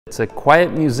It's a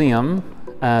quiet museum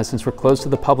since we're closed to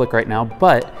the public right now,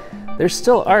 but there's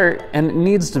still art and it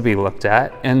needs to be looked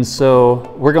at. And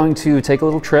so we're going to take a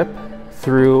little trip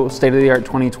through State of the Art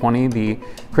 2020, the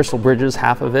Crystal Bridges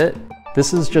half of it.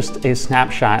 This is just a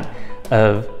snapshot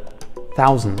of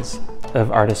thousands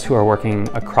of artists who are working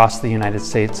across the United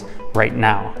States right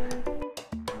now.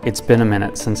 It's been a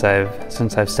minute since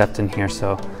I've stepped in here,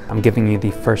 so I'm giving you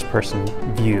the first person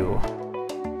view.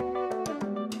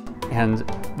 And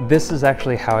this is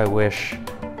actually how I wish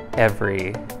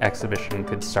every exhibition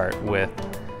could start, with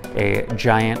a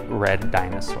giant red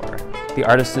dinosaur. The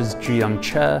artist is Ji-Young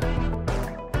Che,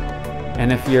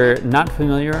 and if you're not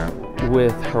familiar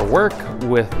with her work,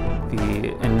 with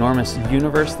the enormous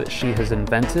universe that she has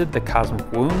invented, the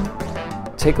Cosmic Womb,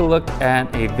 take a look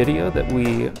at a video that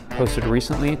we posted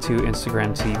recently to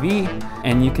Instagram TV,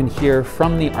 and you can hear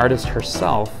from the artist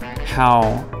herself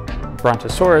how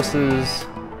brontosauruses,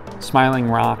 smiling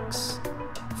rocks,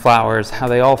 flowers, how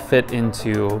they all fit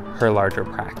into her larger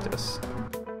practice.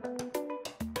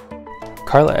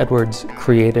 Carla Edwards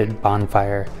created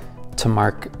Bonfire to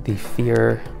mark the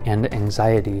fear and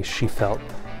anxiety she felt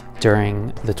during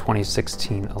the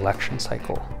 2016 election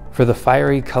cycle. For the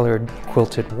fiery colored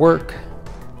quilted work,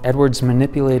 Edwards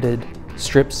manipulated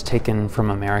strips taken from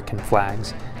American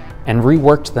flags and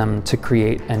reworked them to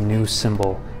create a new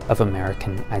symbol of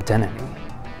American identity.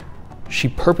 She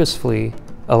purposefully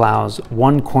allows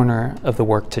one corner of the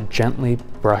work to gently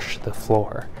brush the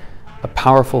floor, a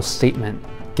powerful statement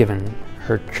given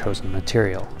her chosen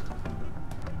material.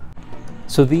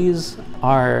 So these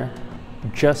are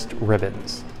just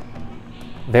ribbons.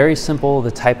 Very simple, the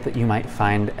type that you might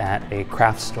find at a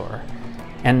craft store.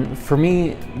 And for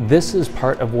me, this is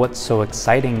part of what's so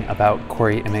exciting about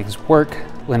Corey Imig's work,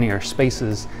 Linear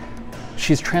Spaces.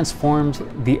 She's transformed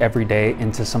the everyday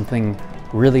into something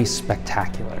really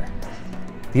spectacular.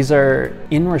 These are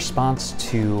in response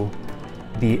to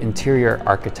the interior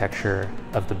architecture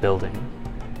of the building.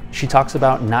 She talks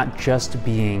about not just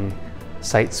being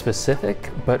site-specific,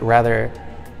 but rather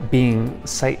being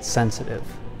site-sensitive,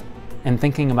 and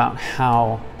thinking about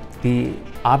how the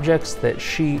objects that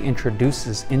she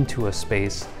introduces into a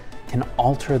space can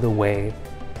alter the way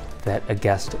that a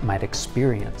guest might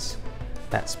experience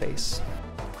that space.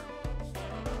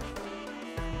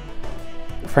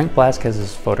 Frank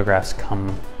Blasquez's photographs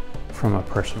come from a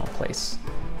personal place.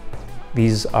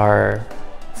 These are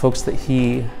folks that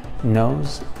he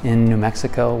knows in New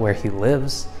Mexico, where he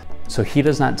lives, so he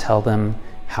does not tell them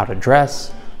how to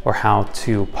dress or how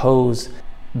to pose.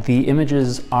 The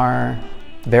images are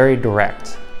very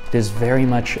direct. It is very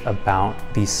much about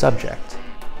the subject.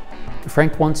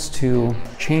 Frank wants to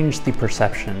change the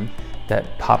perception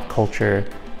that pop culture,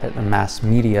 that the mass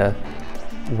media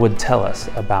would tell us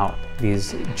about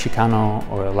these Chicano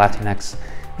or Latinx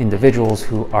individuals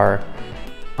who are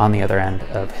on the other end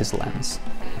of his lens.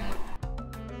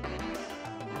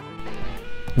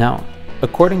 Now,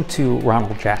 according to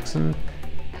Ronald Jackson,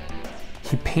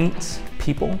 he paints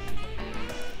people,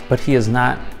 but he is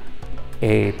not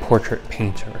a portrait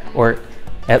painter, or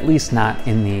at least not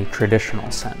in the traditional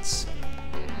sense.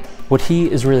 What he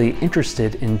is really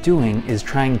interested in doing is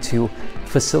trying to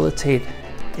facilitate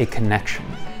a connection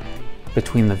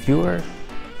between the viewer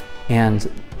and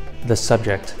the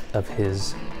subject of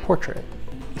his portrait.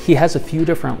 He has a few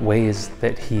different ways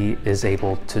that he is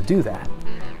able to do that.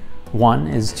 One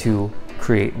is to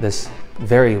create this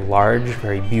very large,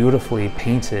 very beautifully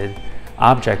painted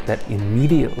object that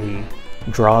immediately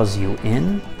draws you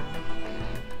in,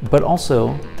 but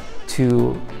also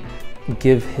to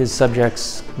give his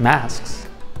subjects masks.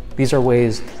 These are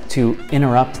ways to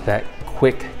interrupt that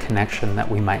quick connection that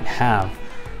we might have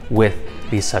with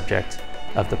the subject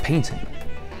of the painting.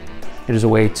 It is a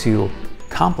way to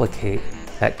complicate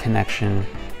that connection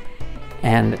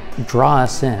and draw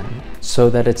us in so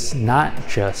that it's not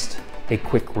just a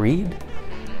quick read,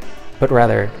 but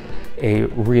rather a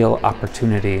real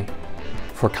opportunity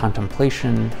for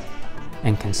contemplation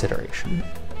and consideration.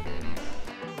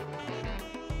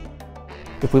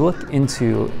 If we look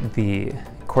into the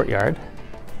courtyard,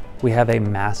 we have a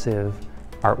massive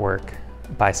artwork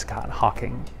by Scott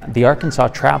Hawking. The Arkansas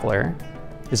Traveler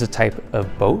is a type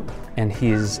of boat, and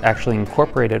he's actually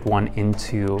incorporated one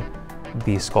into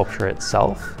the sculpture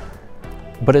itself,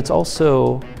 but it's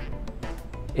also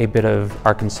a bit of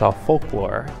Arkansas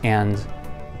folklore and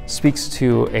speaks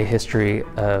to a history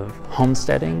of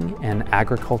homesteading and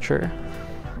agriculture,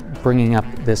 bringing up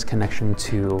this connection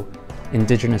to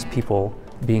indigenous people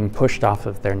being pushed off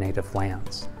of their native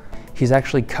lands. He's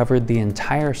actually covered the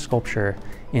entire sculpture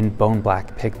in bone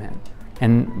black pigment.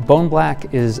 And bone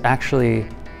black is actually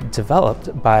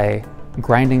developed by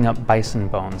grinding up bison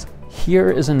bones. Here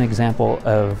is an example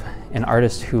of an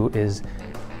artist who is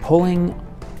pulling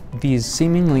these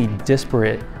seemingly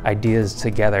disparate ideas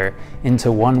together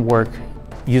into one work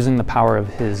using the power of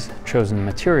his chosen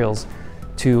materials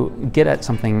to get at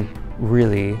something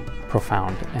really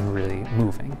profound and really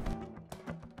moving.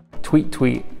 Tweet,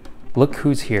 tweet, look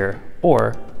who's here,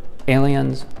 or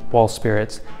aliens, wall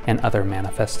spirits, and other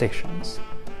manifestations.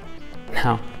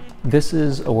 Now, this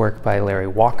is a work by Larry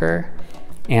Walker,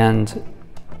 and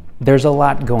there's a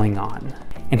lot going on.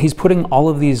 And he's putting all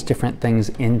of these different things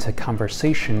into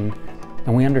conversation,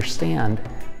 and we understand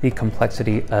the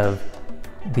complexity of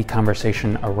the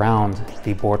conversation around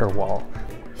the border wall.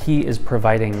 He is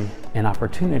providing an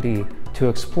opportunity to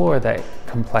explore that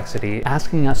complexity,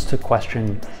 asking us to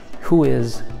question who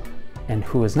is and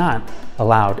who is not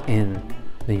allowed in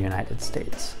the United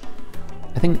States.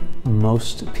 I think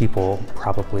most people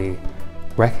probably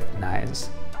recognize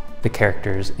the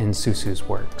characters in Susu's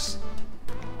works.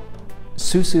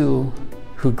 Susu,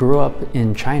 who grew up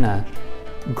in China,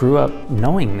 grew up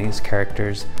knowing these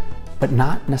characters, but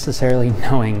not necessarily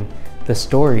knowing the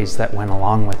stories that went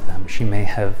along with them. She may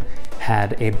have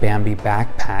had a Bambi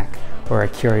backpack or a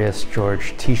Curious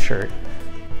George t-shirt,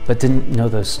 but didn't know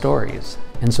those stories.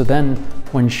 And so then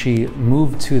when she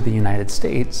moved to the United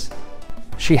States,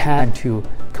 she had to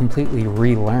completely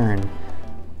relearn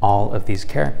all of these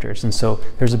characters. And so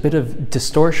there's a bit of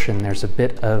distortion, there's a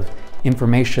bit of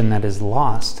information that is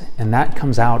lost, and that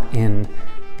comes out in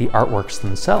the artworks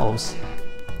themselves.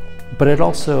 But it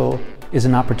also is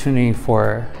an opportunity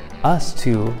for us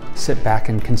to sit back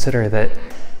and consider that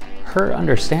her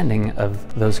understanding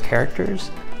of those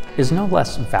characters is no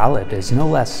less valid, is no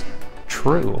less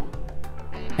true.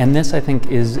 And this, I think,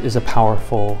 is a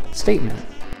powerful statement.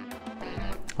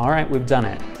 All right, we've done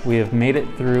it. We have made it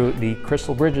through the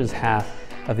Crystal Bridges half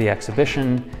of the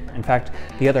exhibition. In fact,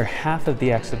 the other half of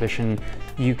the exhibition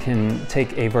you can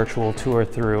take a virtual tour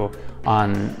through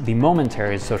on the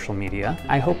Momentary's social media.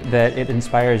 I hope that it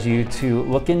inspires you to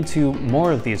look into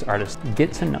more of these artists,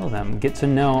 get to know them, get to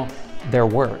know their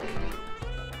work,